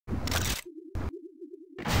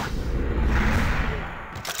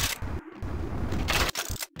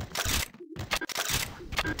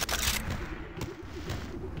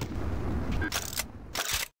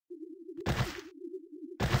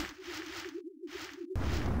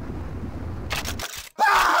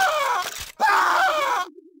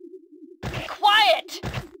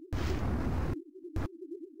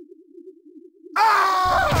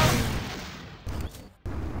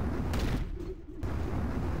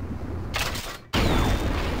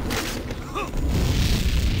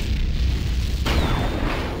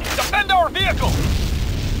vehicle!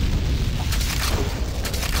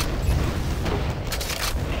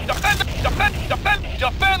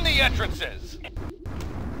 Defend the entrances!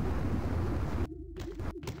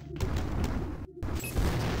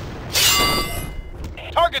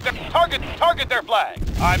 Target their flag.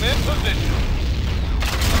 I'm in position.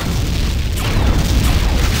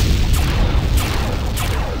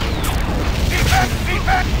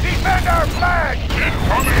 Defend our flag!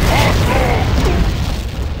 Incoming hostile!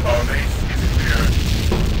 Our base is clear.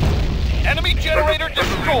 Enemy generator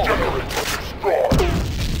destroyed.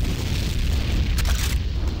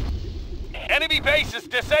 Enemy base is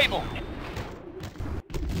disabled.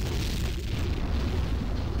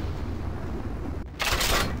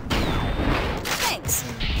 Thanks.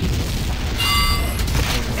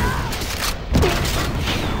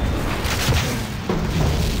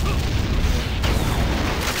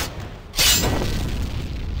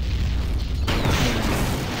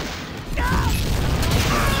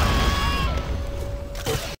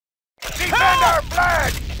 Defend our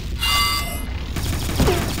flag!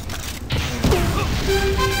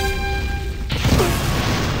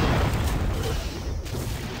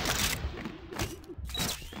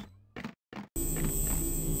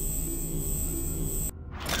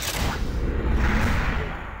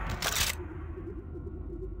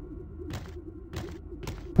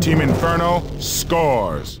 Team Inferno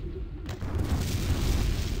scores.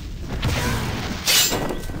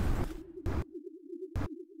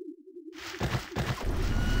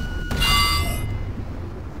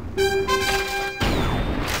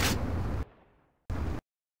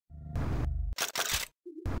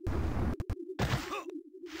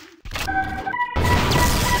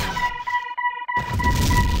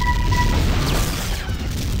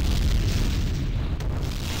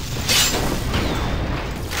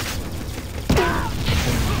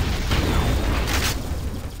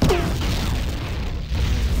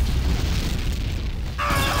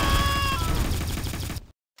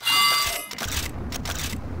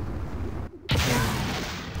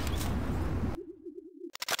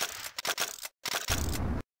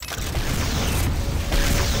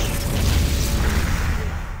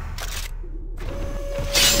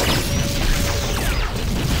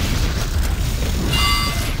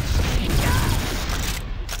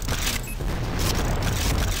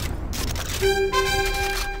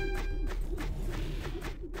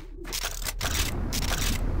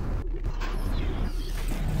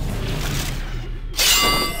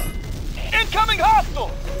 Incoming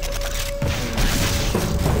hostile!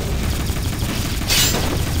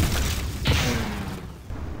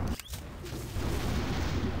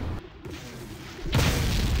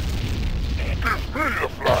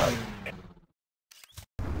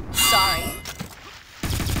 Sorry.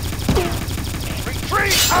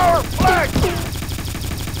 Retrieve our flag!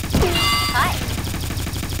 Hi.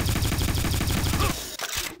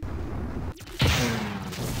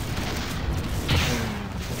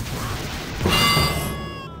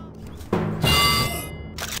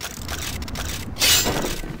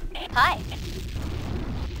 Hi.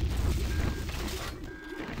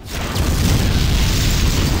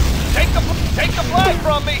 Take the flag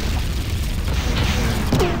from me!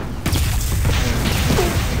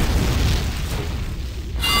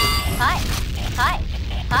 Hi. Hi.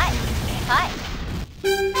 Hi. Hi.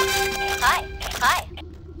 Hi. Hi.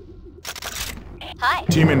 Hi.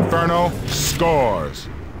 Team Inferno scores.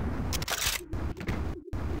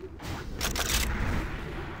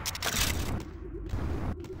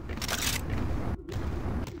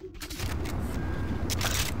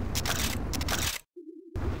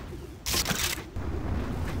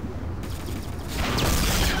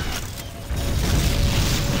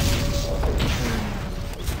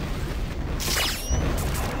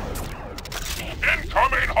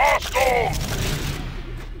 Incoming hostile!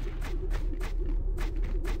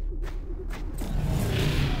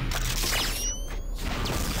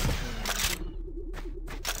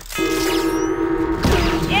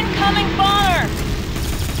 Incoming bomber!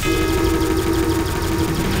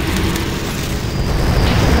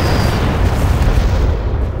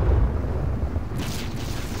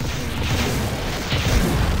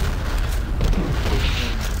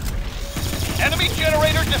 Enemy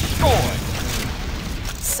generator destroyed.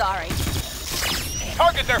 Sorry.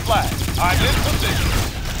 Target their flag. I'm in position.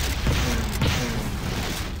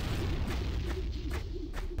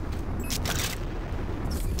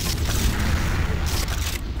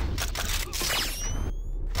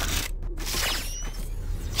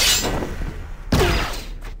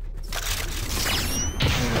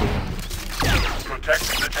 Protect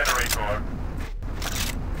the generator.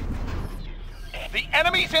 The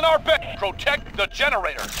enemy's in our base. Protect the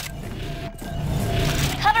generator.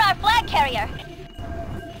 Cover our flag carrier.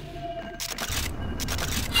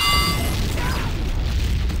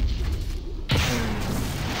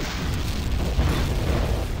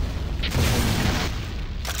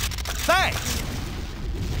 Thanks!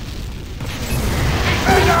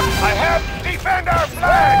 I have defend our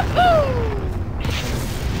flag!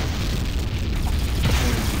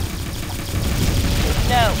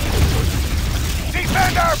 No.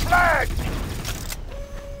 Defend our flag!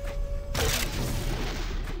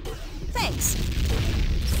 Thanks.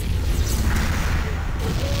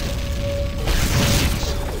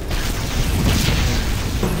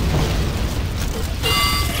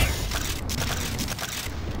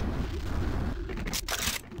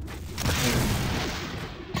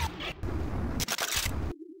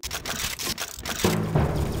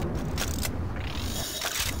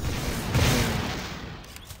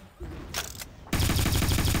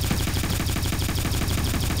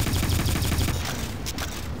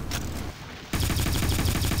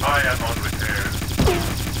 I am on repair.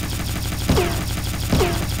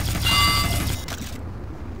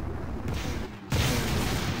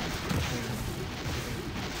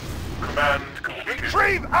 Command completed.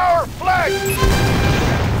 Retrieve our flag!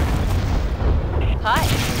 Hi.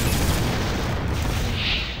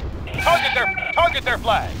 Target their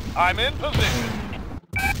flag. I'm in position.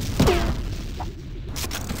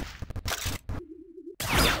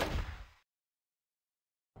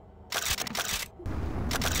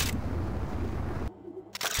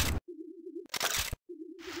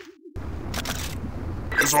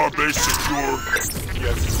 Is our base secure?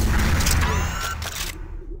 Yes.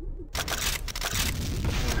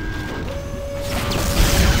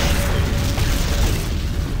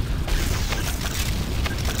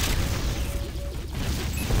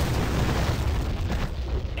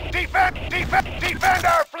 Defend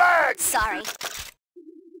our flag! Sorry.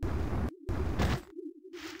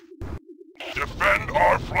 Defend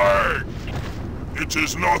our flag! It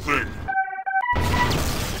is nothing.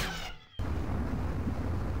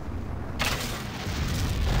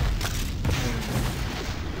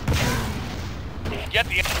 Get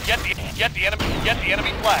the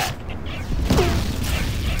enemy flag.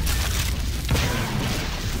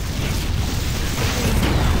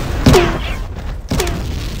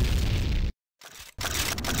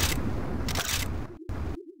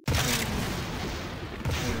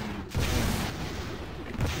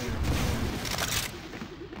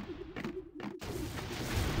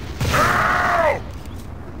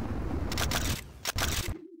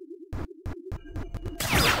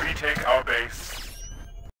 Retake our base.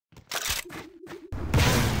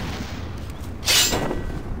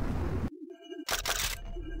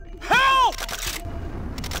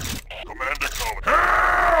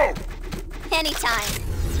 Anytime.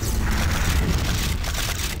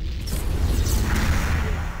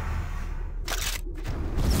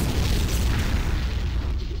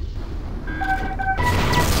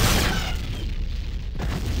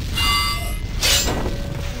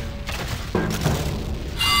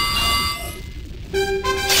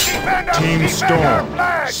 Team Storm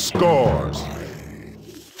scores.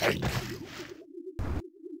 Thank you.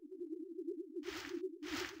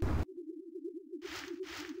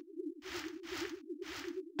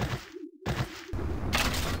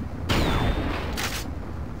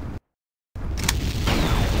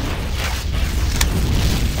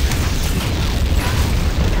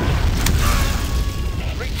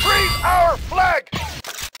 Retrieve our flag!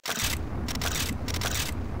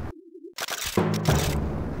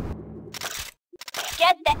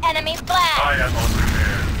 Get the enemy flag! I am on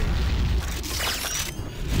repair.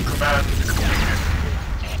 Command completed.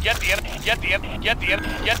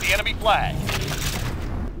 Get the enemy flag.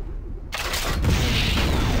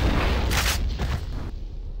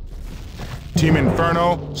 Team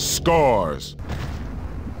Inferno scores.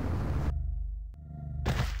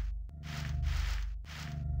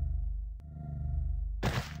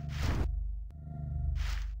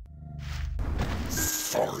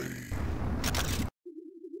 Sorry.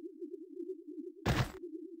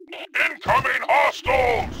 Incoming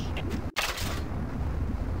hostiles!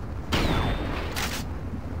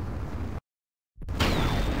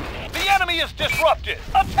 The enemy is disrupted!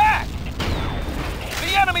 Attack!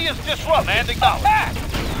 The enemy is disrupted! Landing attack!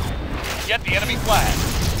 Get the enemy flag.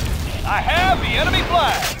 I have the enemy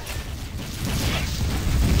flag!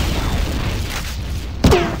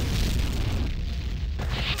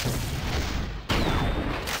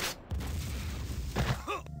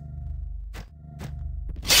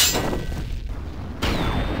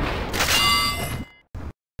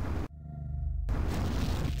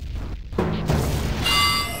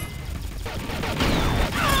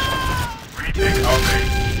 Retake our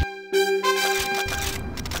base.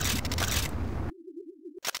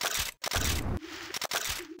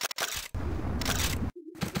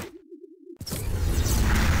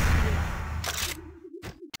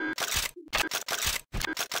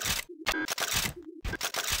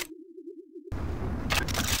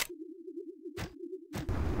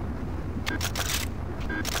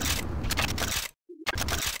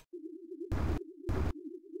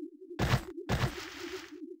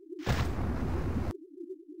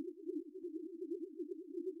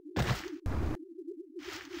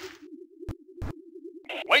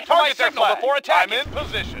 Wait for my signal before attacking. I'm in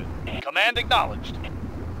position. Command acknowledged.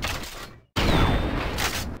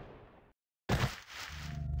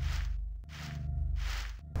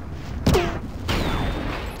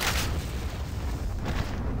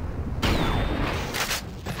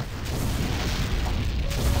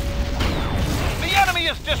 The enemy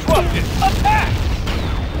is disrupted. Attack!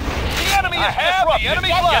 The enemy is disrupted. The enemy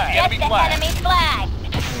flag. Get the enemy flag.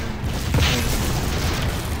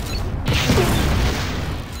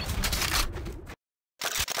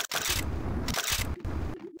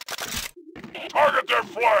 Target their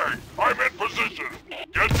flag! I'm in position!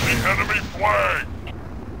 Get the enemy flag!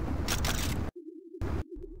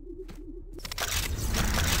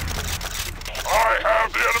 I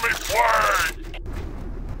have the enemy flag!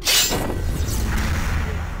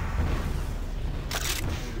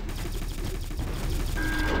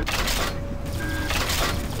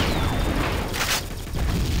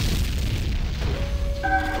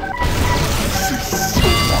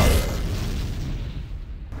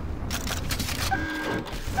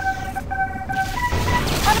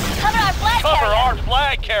 Cover our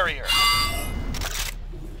flag carrier.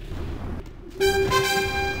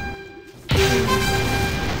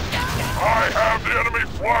 I have the enemy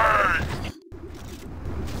flag!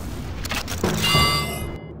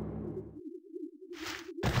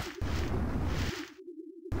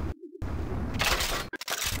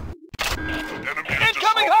 Enemy is Incoming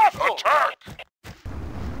disrupted. hostile! Attack!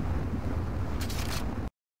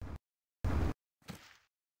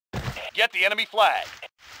 Get the enemy flag.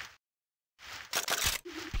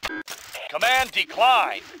 Command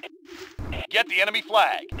decline. Get the enemy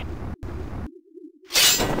flag.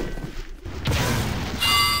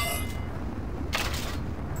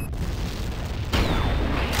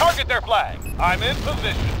 Target their flag. I'm in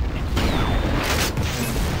position.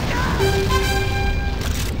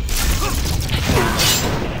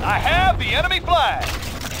 I have the enemy flag.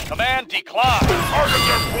 Command decline. Target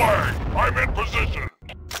their flag! I'm in position!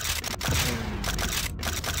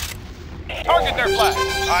 Target their flag.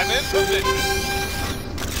 I'm in position.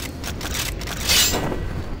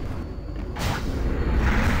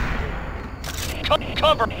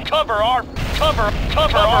 Cover our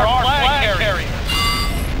flag carrier.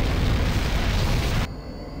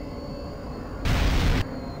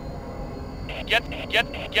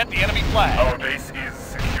 Get the enemy flag. Our base is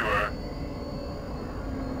secure.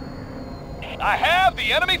 I have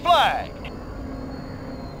the enemy flag.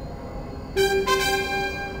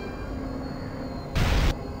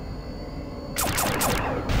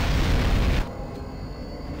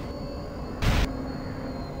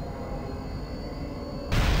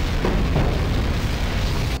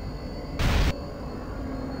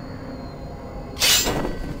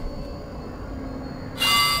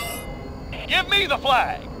 Give me the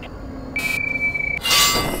flag.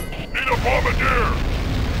 Need a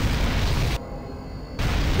bombardier!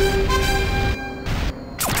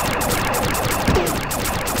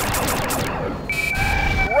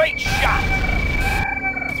 Great shot.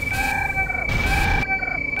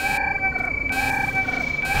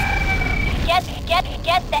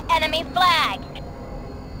 Get the enemy flag.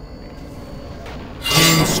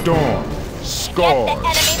 Team Storm Get the scores.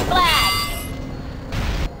 enemy flag.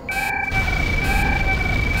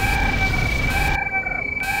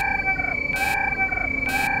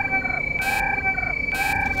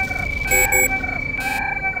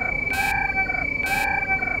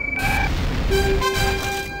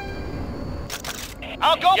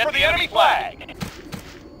 I'll go for the enemy flag.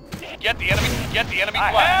 Get the enemy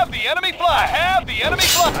flag. I have the enemy flag. I have the enemy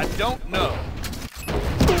flag. I don't know.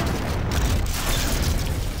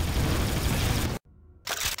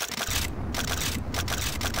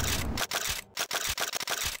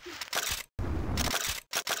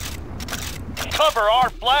 Cover our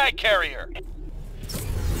flag carrier.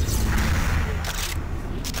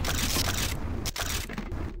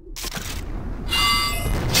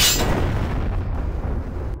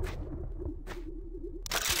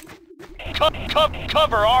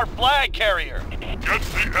 Cover our flag carrier. Get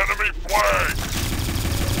the enemy flag!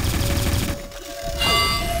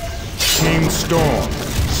 Team Storm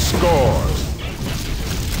scores.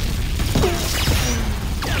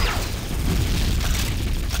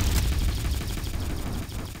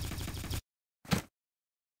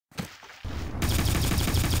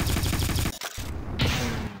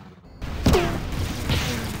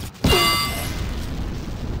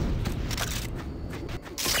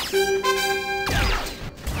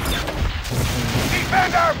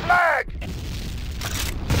 Defend our flag!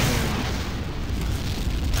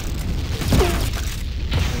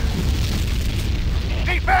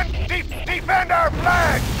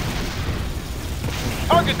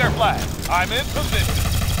 their flag. I'm in position.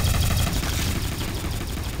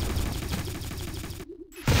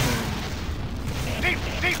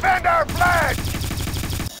 Defend our flag!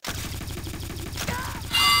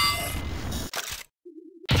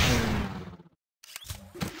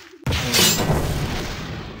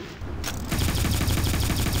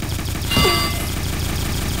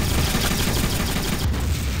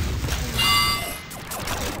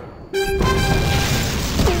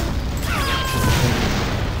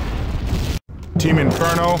 Team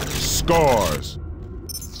Inferno scores.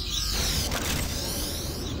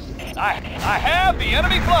 I have the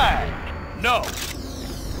enemy flag. No.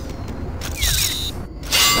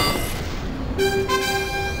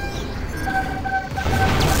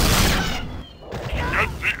 Get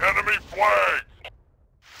the enemy flag!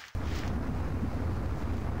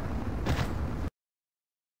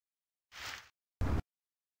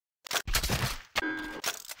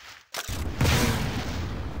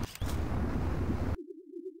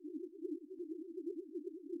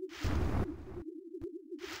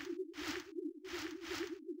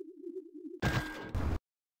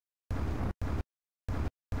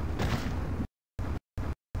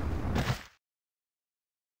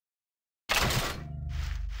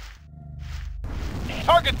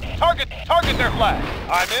 Target their flag.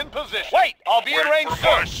 I'm in position. Wait, I'll be in range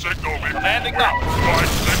My soon. signal before Commanding knowledge. My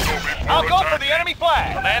signal before I'll go for attacking. the enemy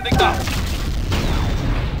flag. Commanding knowledge.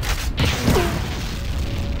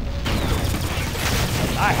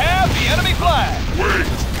 I have the enemy flag. Wait!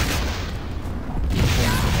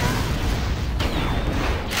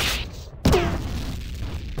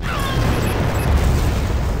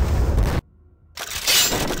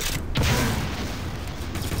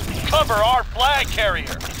 Cover our flag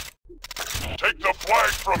carrier. Take the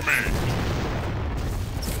flag from me!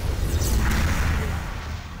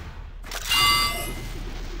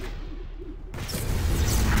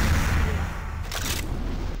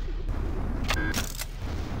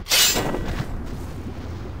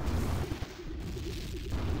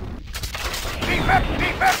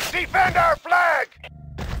 Defend our flag!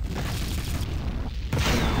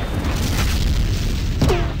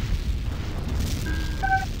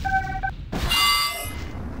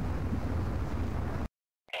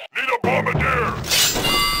 Need a bombardier!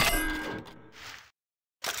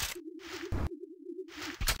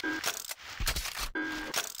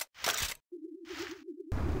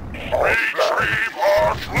 Retrieve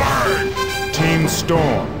our flag! Team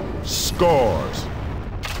Storm scores.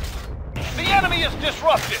 The enemy is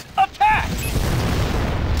disrupted. Attack!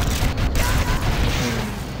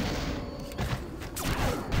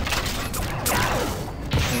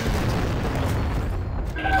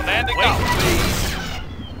 Commanding knowledge.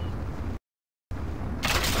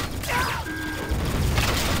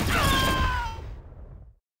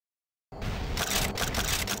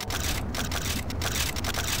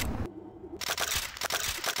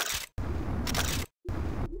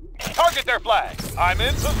 Target their flag. I'm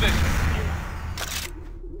in position.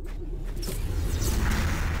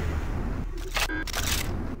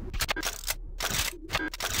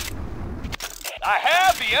 I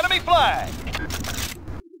have the enemy flag.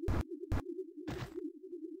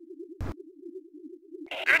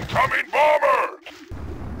 Incoming bomber!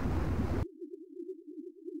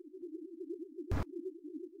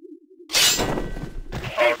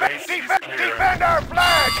 Defend our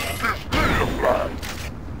flag! Give me the flag!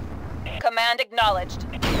 Command acknowledged.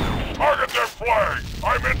 Target their flag!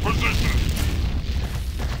 I'm in position!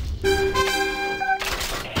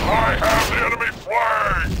 I have the enemy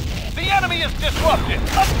flag! The enemy is disrupted.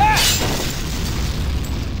 Attack!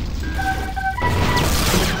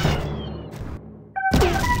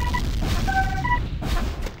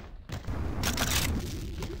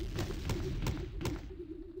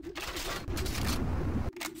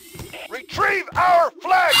 Retrieve our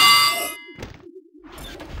flag!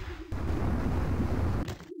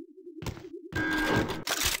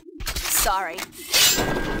 Sorry.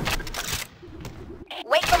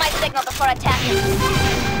 Wait for my signal before attacking.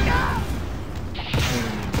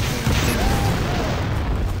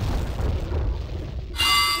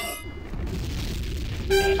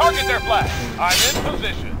 Target their flag. I'm in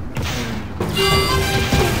position.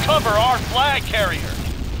 Cover our flag carrier.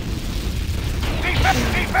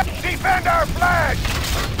 Defend our flag!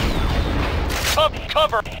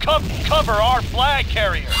 Cover our flag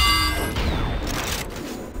carrier.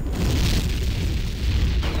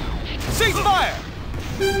 Cease fire!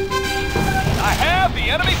 I have the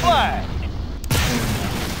enemy flag.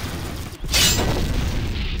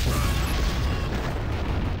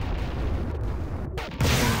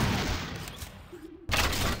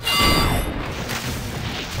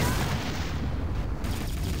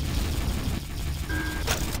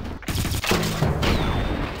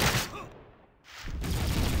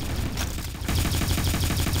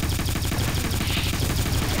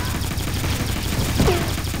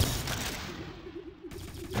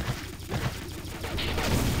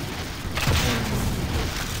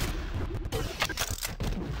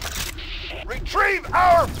 Retrieve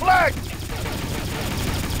our flag!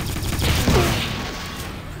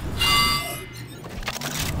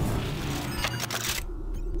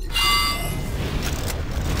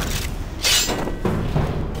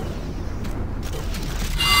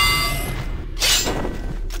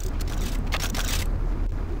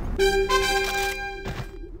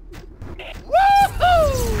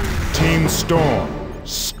 Team Storm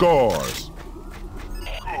scores.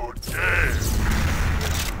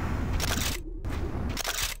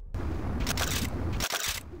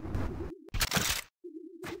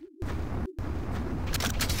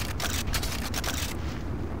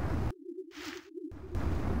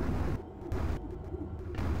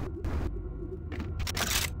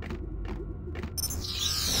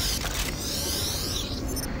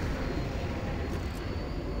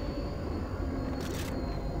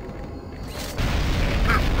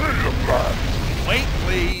 Good game. Wait,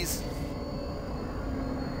 please.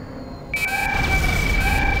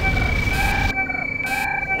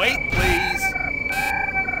 Wait, please.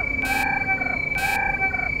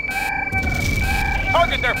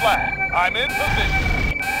 Target their flag. I'm in position.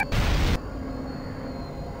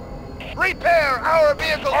 Repair our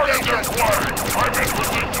vehicle station! Target their flag! I'm in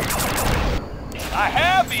position! I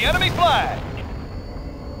have the enemy flag.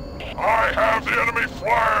 I have the enemy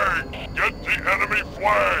flag! Get the enemy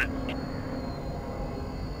flag!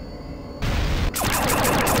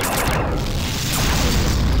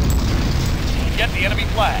 Get the enemy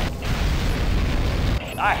flag.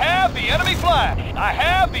 I have the enemy flag. I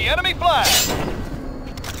have the enemy flag.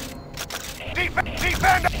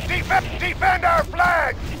 Defend our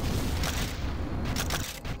flag!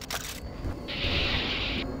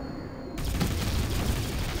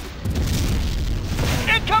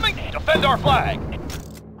 Incoming! Defend our flag.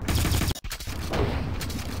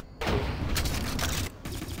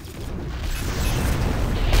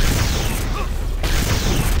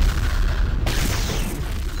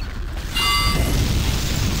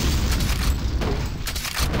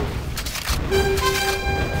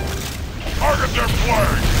 Target their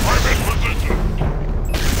flag! I'm in position!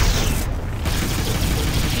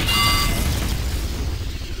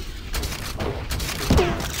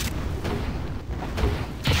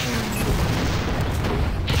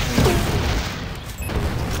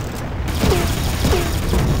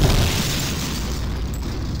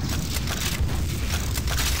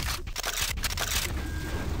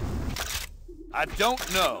 I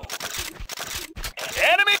don't know.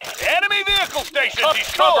 Enemy vehicle station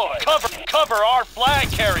destroyed. Cover our flag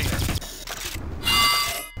carrier.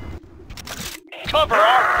 Cover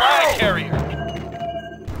our flag carrier.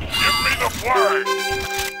 Give me the flag!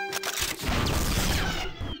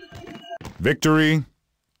 Victory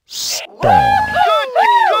Storm.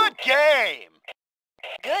 Good game.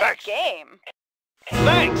 Good Thanks. game.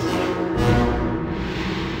 Thanks.